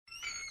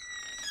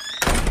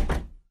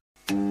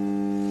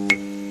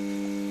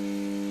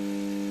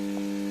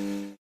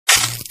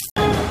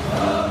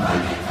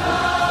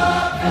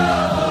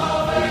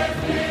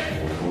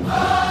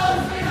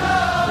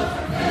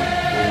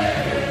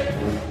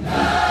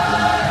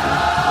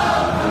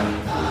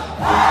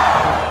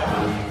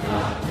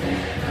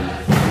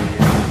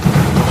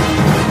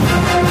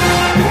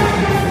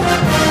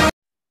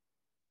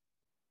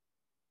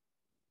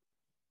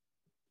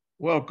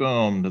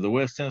Welcome to the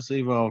West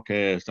Tennessee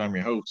Volcast. I'm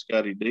your host,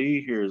 Scotty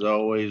D, here as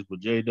always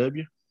with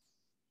JW.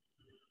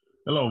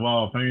 Hello,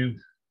 Vol fans.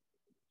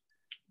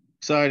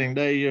 Exciting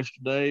day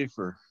yesterday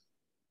for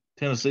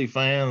Tennessee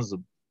fans.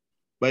 The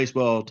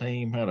baseball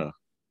team had a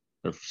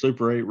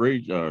Super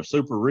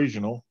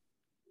Regional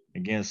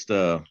against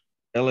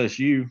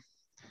LSU.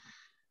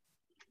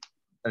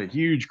 Had a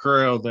huge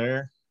crowd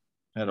there.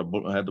 Had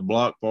the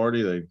block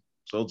party. They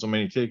sold so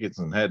many tickets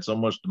and had so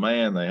much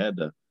demand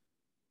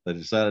they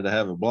decided to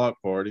have a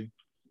block party,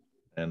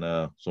 and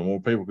so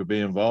more people could be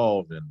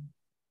involved,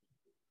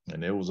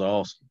 and it was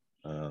awesome.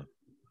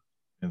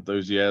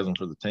 Enthusiasm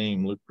for the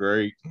team looked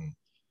great, and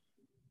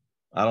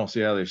I don't see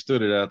how they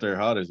stood it out there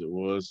hot as it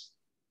was.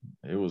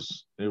 It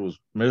was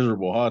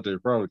miserable hot. They're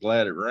probably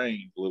glad it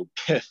rained a little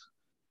bit,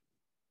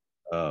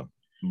 uh,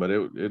 but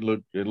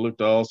it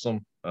looked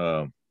awesome.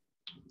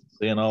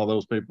 Seeing all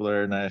those people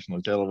there,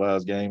 nationally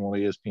televised game on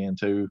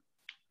ESPN2.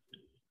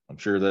 I'm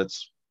sure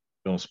that's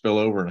going to spill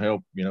over and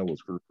help, with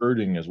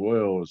recruiting as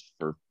well as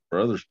for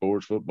other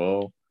sports,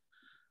 football,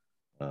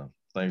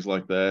 things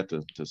like that,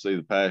 to see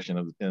the passion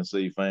of the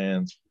Tennessee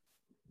fans.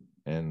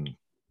 And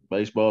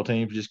baseball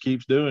teams just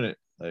keeps doing it.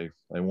 They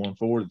won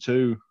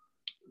 4-2,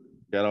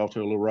 got off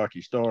to a little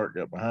rocky start,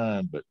 got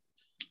behind, but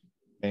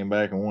came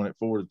back and won it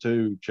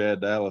 4-2.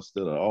 Chad Dallas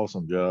did an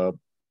awesome job.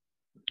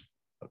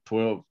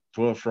 12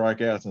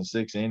 strikeouts in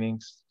 6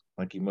 innings.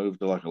 I think he moved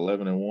to like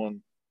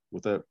 11-1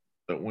 with that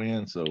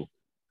win. So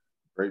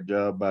great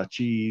job by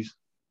Cheese.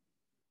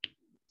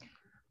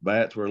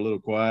 Bats were a little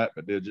quiet,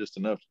 but did just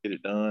enough to get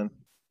it done.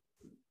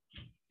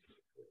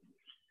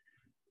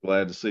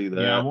 Glad to see that.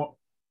 Yeah,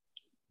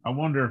 I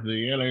wonder if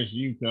the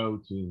LSU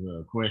coach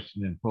is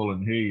questioning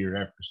pulling Hilliard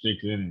after 6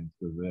 innings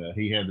because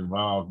he had the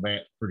Vols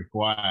bats pretty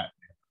quiet.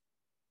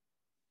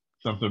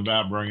 Something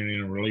about bringing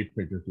in a relief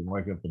pitcher can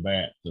wake up the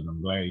bats, and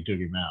I'm glad he took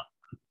him out.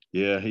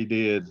 Yeah, he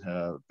did.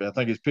 I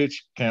think his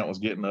pitch count was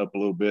getting up a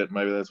little bit.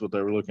 Maybe that's what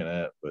they were looking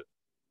at.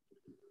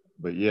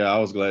 But yeah, I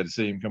was glad to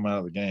see him come out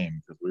of the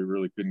game because we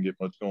really couldn't get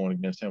much going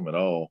against him at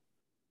all.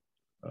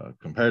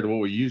 Compared to what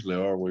we usually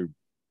are, we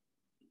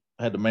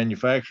had to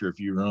manufacture a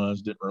few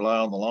runs, didn't rely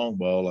on the long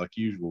ball like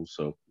usual.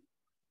 So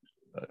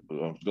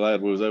I'm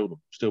glad we was able to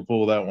still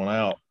pull that one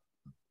out.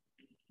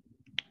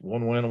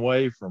 One win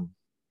away from,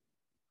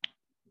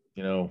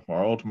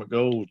 our ultimate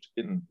goal was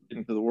getting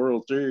to the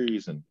World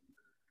Series, and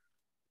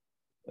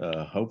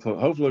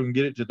hopefully we can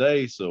get it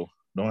today, so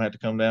don't have to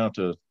come down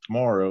to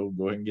tomorrow.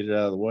 Go ahead and get it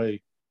out of the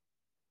way,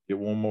 get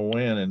one more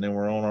win, and then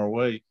we're on our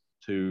way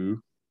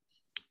to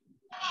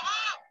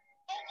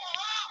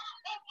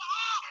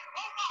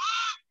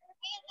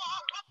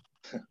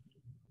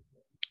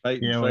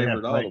Peyton's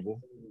favorite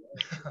audible.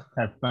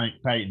 Have to thank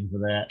Peyton for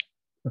that.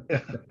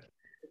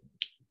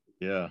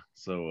 Yeah,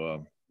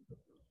 so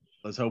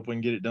let's hope we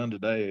can get it done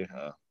today.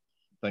 I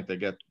think they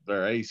got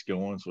their ace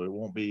going, so it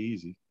won't be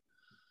easy.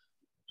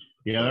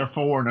 Yeah, they're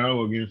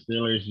 4-0 against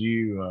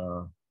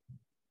LSU,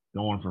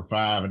 going for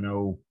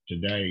 5-0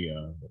 today.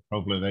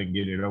 Hopefully they can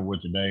get it over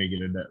with today, get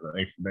that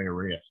extra day of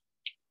rest.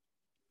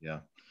 Yeah.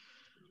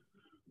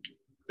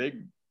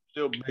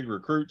 Still big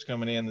recruits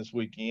coming in this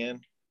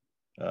weekend.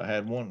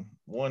 Had one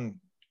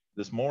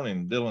this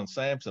morning, Dylan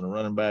Sampson, a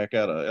running back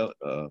out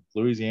of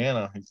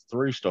Louisiana. He's a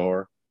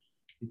 3-star.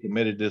 He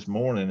committed this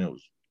morning. It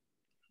was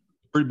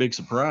a pretty big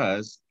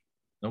surprise.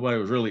 Nobody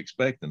was really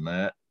expecting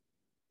that.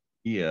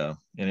 He in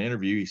an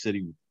interview, he said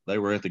they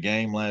were at the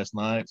game last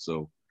night,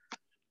 so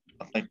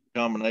I think the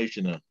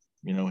combination of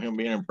him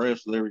being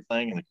impressed with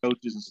everything and the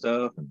coaches and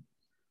stuff, and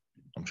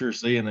I'm sure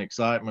seeing the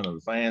excitement of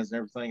the fans and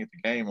everything at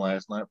the game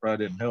last night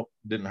probably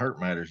didn't hurt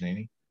matters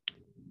any.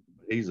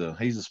 He's a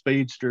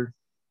speedster.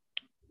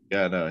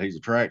 He's a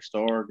track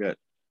star. Got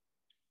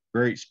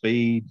great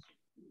speed.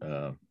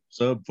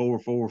 Sub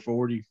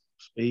 4.40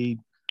 speed.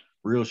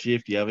 Real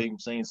shifty. I've even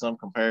seen some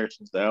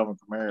comparisons to Alvin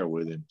Kamara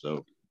with him.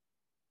 So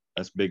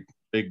that's big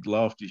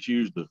lofty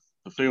shoes to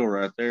fill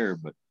right there.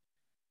 But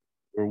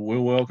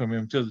we'll welcome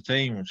him to the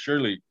team, and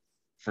surely,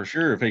 for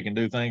sure, if he can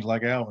do things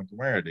like Alvin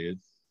Kamara did.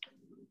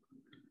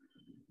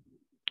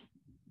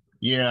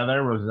 Yeah,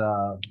 there was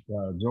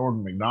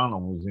Jordan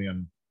McDonald was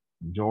in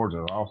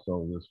Georgia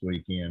also this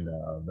weekend.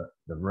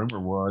 The rumor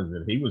was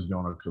that he was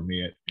going to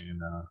commit, and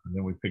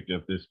then we picked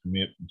up this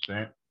commit from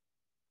Sampson.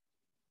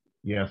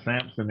 Yeah,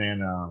 Sampson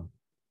and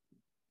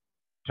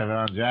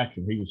Tavon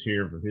Jackson. He was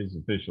here for his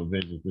official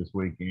visit this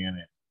weekend,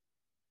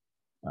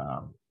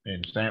 and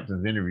in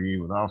Sampson's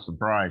interview with Austin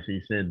Price, he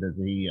said that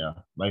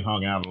they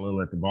hung out a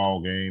little at the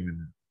ball game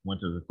and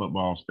went to the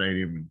football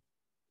stadium and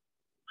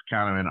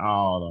kind of in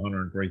awe of the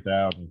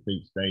 103,000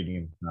 seat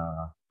stadium.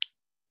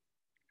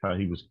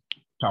 He was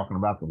talking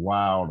about the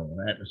wild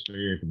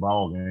atmosphere at the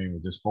ball game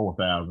with just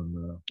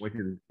 4,000. Wait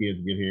till the kids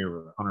get here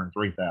with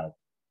 103,000.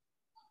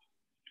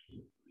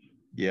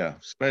 Yeah,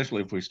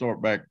 especially if we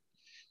start back,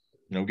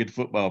 get the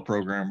football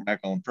program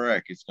back on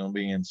track, it's going to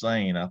be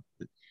insane. Our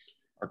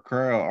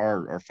crowd,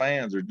 our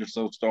fans are just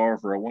so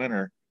starved for a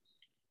winner.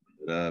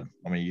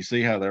 You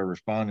see how they're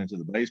responding to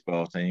the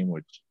baseball team,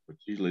 which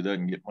usually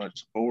doesn't get much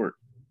support.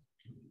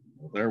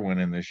 they're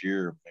winning this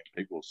year. I mean,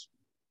 people's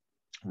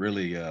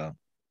really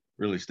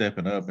really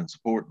stepping up and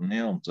supporting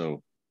them.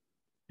 So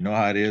you know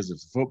how it is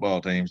if the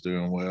football team's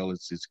doing well,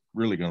 it's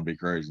really going to be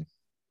crazy.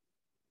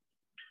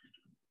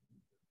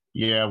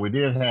 Yeah, we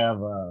did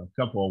have a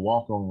couple of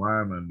walk-on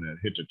linemen that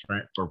hit the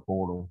transfer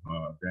portal.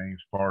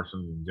 James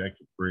Parsons and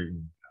Jacob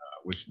Freeman,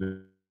 which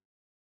them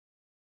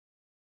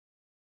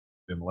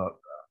luck.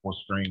 What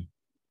stream?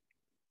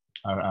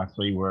 I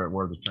see where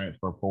the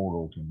transfer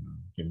portal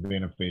can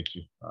benefit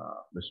you.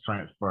 This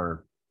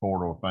transfer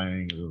portal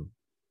thing is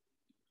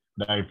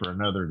a day for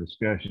another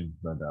discussion,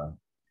 but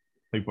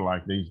people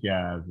like these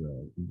guys,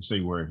 you can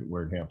see where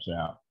it helps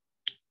out.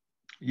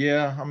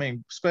 Yeah, I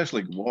mean,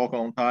 especially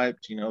walk-on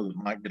types, you know, that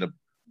might get a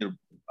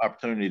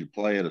opportunity to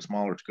play at a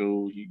smaller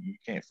school. You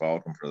can't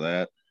fault them for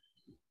that.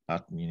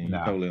 You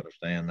totally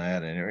understand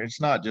that, and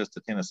it's not just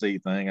a Tennessee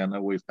thing. I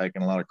know we've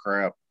taken a lot of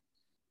crap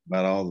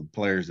about all the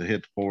players that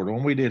hit the portal,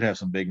 and we did have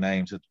some big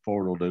names hit the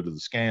portal due to the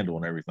scandal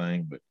and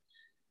everything. But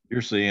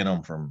you're seeing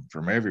them from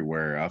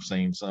everywhere. I've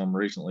seen some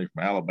recently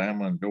from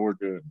Alabama and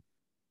Georgia, and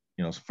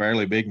you know, some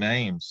fairly big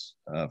names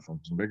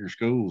from some bigger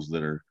schools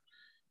that are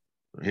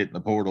hitting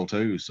the portal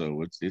too.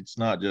 So it's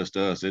not just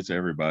us; it's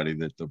everybody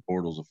that the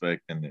portal's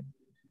affecting, and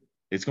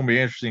it's going to be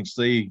interesting to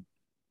see,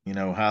 you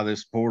know, how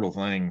this portal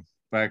thing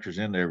factors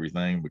into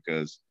everything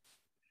because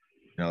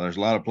you know there's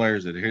a lot of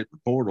players that hit the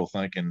portal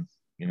thinking,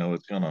 you know,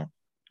 it's going to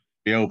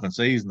be open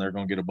season, they're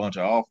going to get a bunch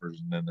of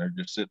offers, and then they're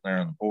just sitting there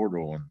in the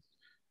portal, and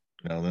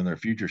you know, then their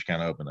future's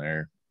kind of up in the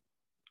air.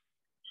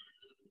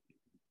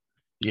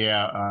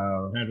 Yeah,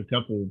 had a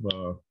couple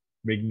of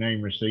big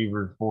name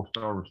receivers,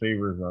 4-star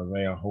receivers,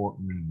 Isaiah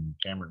Horton and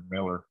Cameron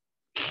Miller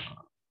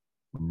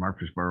from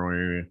Murfreesboro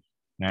area,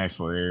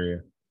 Nashville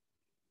area.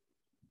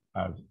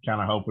 I was kind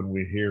of hoping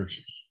we'd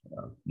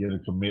get a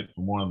commit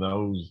from one of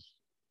those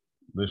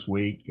this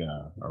week,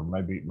 or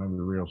maybe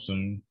real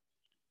soon.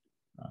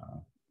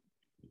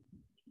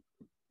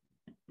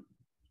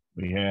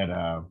 We had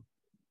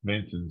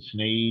Vincent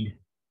Sneed.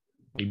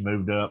 He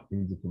moved up.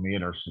 He's a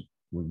commit.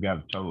 We've got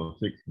a total of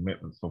 6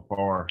 commitments so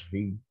far.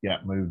 He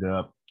got moved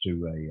up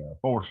to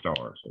a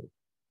 4-star. So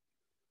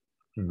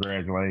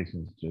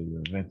congratulations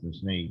to Vincent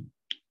Sneed.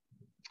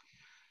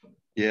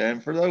 Yeah,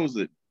 and for those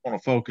that want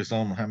to focus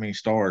on how many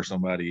stars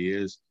somebody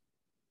is,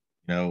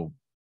 you know,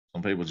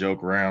 some people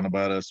joke around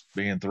about us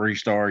being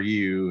 3-star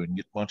U and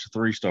get a bunch of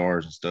 3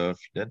 stars and stuff.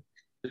 That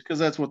just because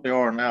that's what they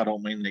are now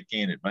don't mean they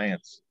can't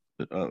advance.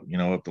 You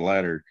know, up the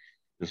ladder.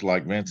 Just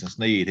like Vincent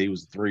Sneed, he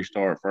was a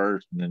 3-star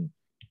first, and then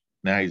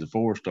now he's a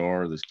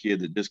 4-star. This kid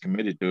that just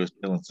committed to us,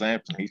 Dylan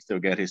Sampson, he still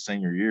got his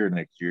senior year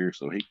next year,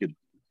 so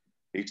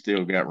he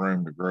still got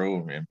room to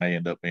grow and may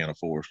end up being a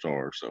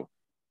 4-star. So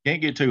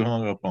can't get too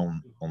hung up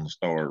on the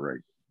star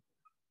rate.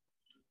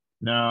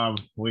 No,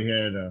 we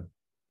had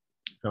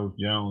Coach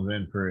Jones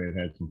and Pruitt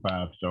had some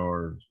 5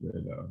 stars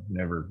that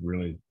never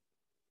really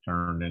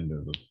turned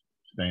into the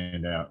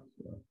standouts.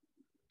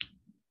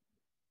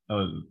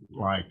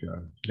 Like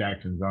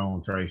Jackson's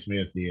own Trey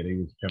Smith did. He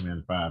was coming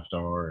in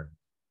 5-star, and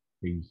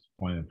he's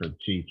playing for the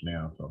Chiefs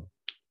now. So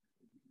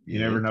you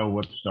never know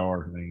what the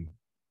stars mean.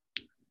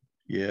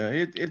 Yeah,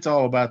 it's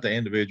all about the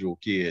individual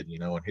kid, you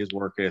know, and his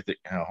work ethic,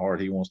 how hard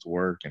he wants to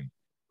work, and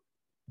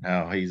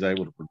how he's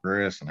able to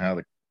progress, and how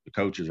the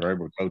coaches are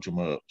able to coach him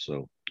up.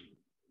 So,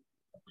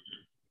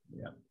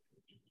 yeah,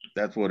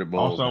 that's what it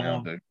boils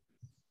down to.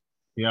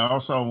 Yeah, I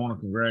also want to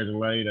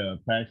congratulate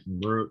Paxton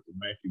Brooks and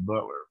Matthew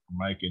Butler for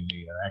making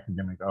the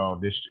academic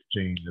all-district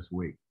team this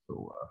week.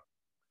 So,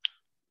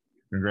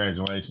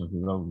 congratulations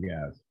to those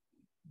guys.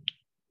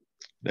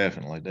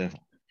 Definitely.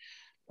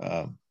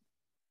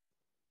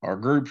 Our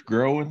group's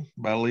growing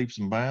by leaps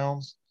and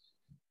bounds.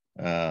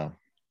 We're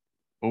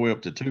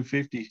up to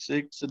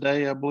 256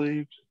 today, I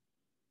believe.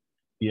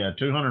 Yeah,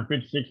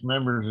 256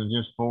 members in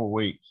just 4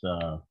 weeks.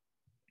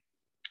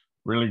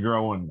 Really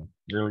growing.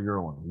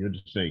 Good to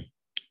see.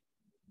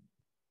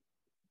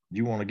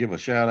 You want to give a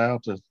shout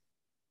out to?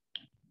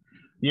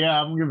 Yeah,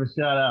 I'm gonna give a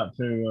shout out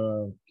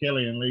to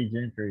Kelly and Lee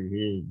Gentry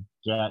here,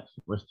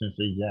 Jackson, West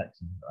Tennessee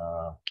Jackson,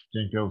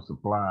 Genco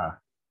Supply.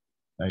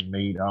 They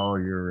meet all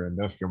your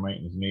industrial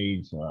maintenance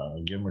needs.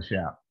 Give them a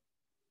shout.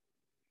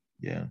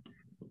 Yeah,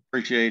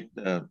 appreciate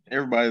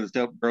everybody that's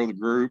helped grow the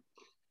group.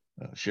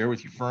 Share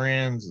with your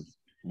friends.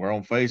 We're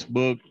on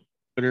Facebook,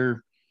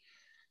 Twitter,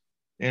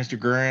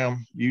 Instagram,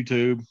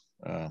 YouTube.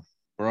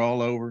 We're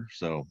all over,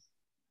 so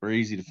we're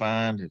easy to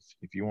find.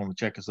 If you want to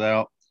check us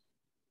out,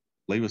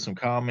 leave us some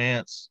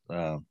comments,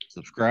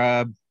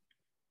 subscribe,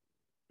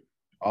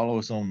 follow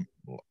us on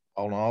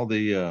all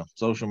the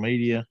social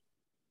media,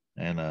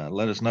 and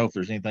let us know if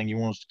there's anything you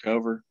want us to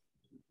cover,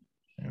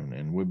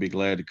 and we'd be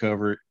glad to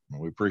cover it. And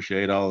we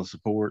appreciate all the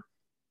support.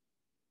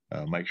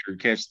 Make sure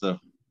to catch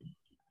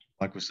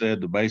like we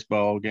said, the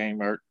baseball game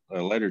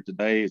later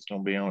today. It's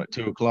going to be on at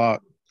 2:00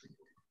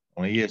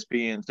 on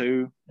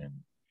ESPN2, and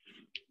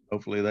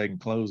hopefully they can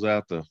close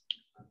out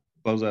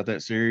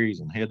that series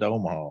and head to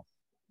Omaha.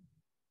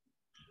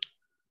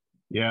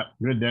 Yeah,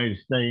 good day to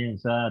stay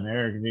inside in the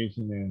air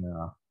conditioning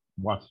and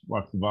watch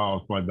the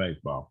Vols play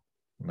baseball.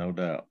 No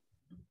doubt.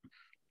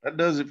 that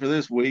does it for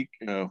this week.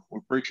 We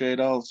appreciate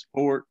all the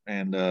support,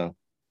 and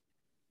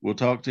we'll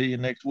talk to you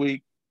next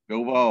week.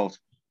 Go Vols.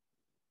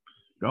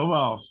 Go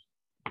Vols.